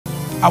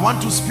I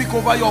want to speak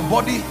over your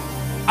body,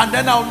 and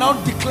then I'll now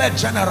declare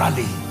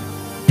generally.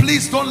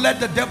 Please don't let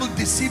the devil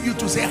deceive you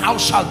to say, how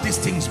shall these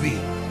things be?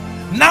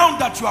 Now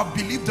that you have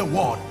believed the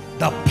word,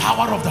 the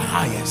power of the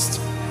highest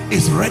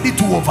is ready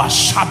to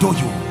overshadow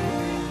you.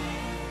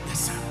 Yes,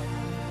 sir.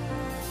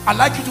 I'd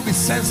like you to be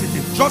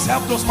sensitive. Just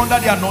help those under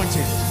the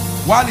anointing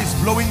while he's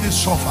blowing this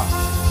shofar.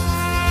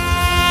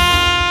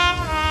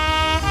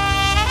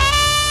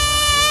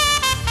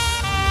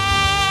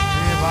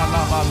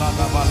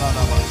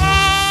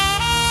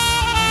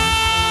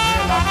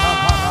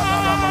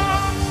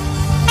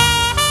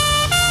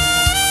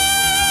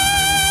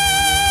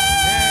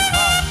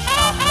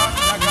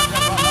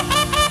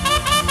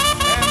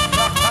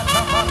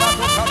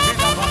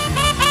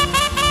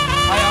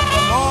 I am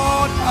the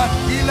Lord that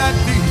healeth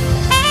thee,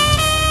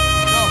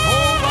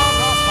 Jehovah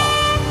Rapha,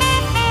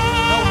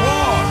 the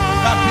word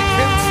that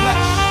became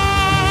flesh.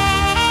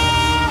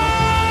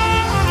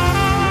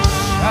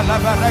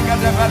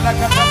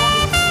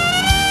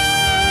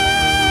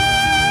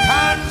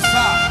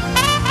 Cancer,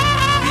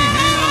 be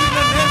healed in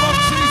the name of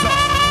Jesus.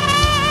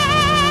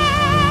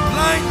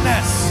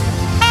 Blindness,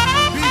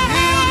 be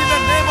healed in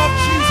the name of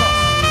Jesus.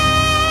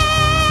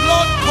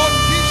 Blood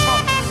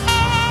conditions,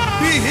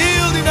 be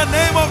healed in the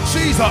name of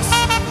Jesus.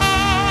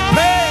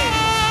 Pain,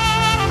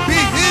 be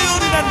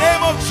healed in the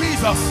name of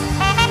Jesus.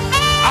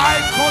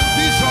 Eye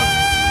conditions,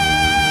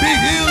 be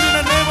healed in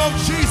the name of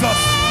Jesus.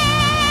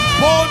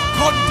 Bone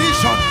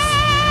conditions,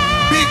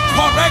 be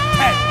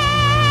corrected.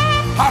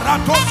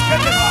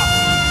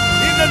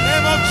 In the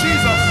name of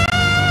Jesus.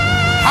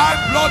 High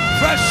blood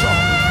pressure,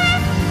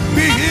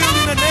 be healed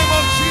in the name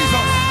of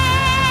Jesus.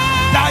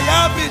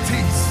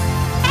 Diabetes,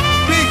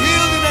 be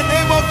healed in the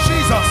name of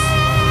Jesus.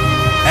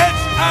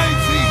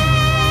 HIV,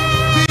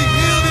 be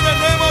healed in the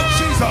name of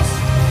Jesus.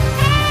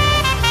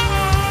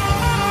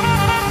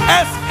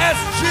 SS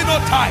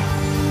genotype,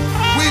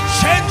 we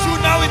change you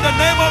now in the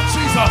name of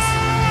Jesus.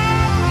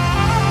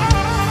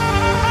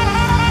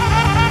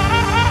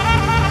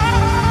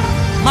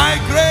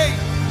 Migraine,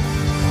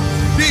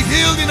 be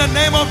healed in the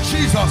name of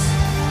Jesus.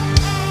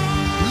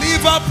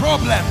 Liver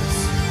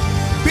problems,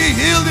 be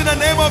healed in the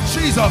name of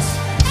Jesus.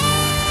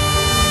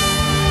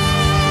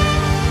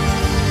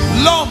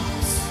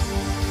 Lumps,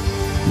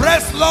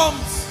 breast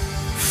lumps,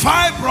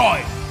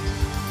 fibroid,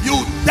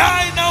 you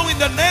die now in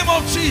the name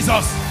of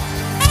Jesus.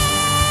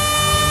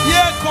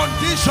 Ear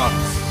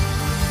conditions,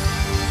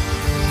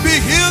 be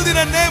healed in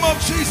the name of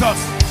Jesus.